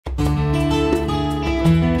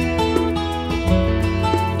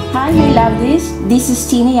really love this. This is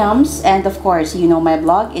Tinayums, and of course, you know my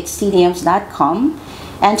blog, it's tinayums.com.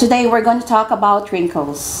 And today we're going to talk about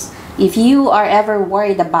wrinkles. If you are ever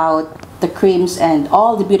worried about the creams and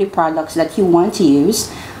all the beauty products that you want to use,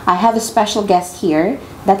 I have a special guest here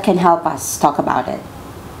that can help us talk about it.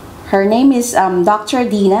 Her name is Dr.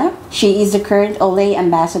 Dina. She is the current Olay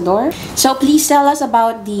Ambassador. So please tell us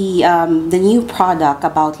about the new product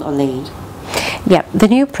about Olay. Yeah, the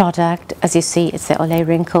new product, as you see, it's the Olay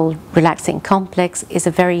Wrinkle Relaxing Complex, is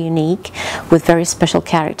a very unique, with very special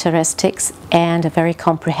characteristics and a very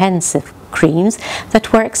comprehensive creams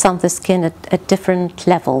that works on the skin at different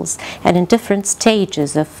levels and in different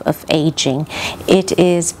stages of aging. It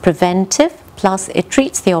is preventive, plus it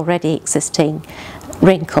treats the already existing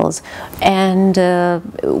wrinkles. And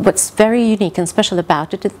what's very unique and special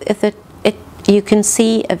about it is that you can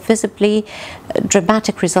see visibly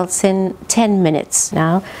dramatic results in 10 minutes.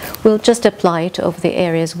 Now, we'll just apply it over the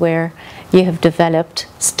areas where you have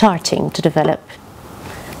starting to develop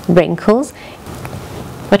wrinkles,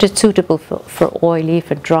 but it's suitable for oily,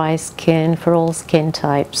 for dry skin, for all skin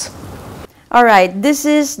types. Alright, this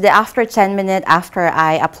is the after 10 minutes after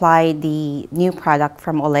I applied the new product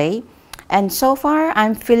from Olay. And so far,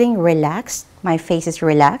 I'm feeling relaxed. My face is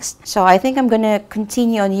relaxed. So I think I'm going to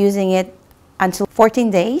continue on using it until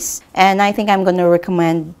 14 days. And I think I'm going to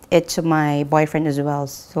recommend it to my boyfriend as well,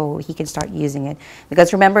 so he can start using it.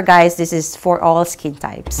 Because remember guys, this is for all skin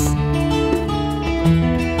types.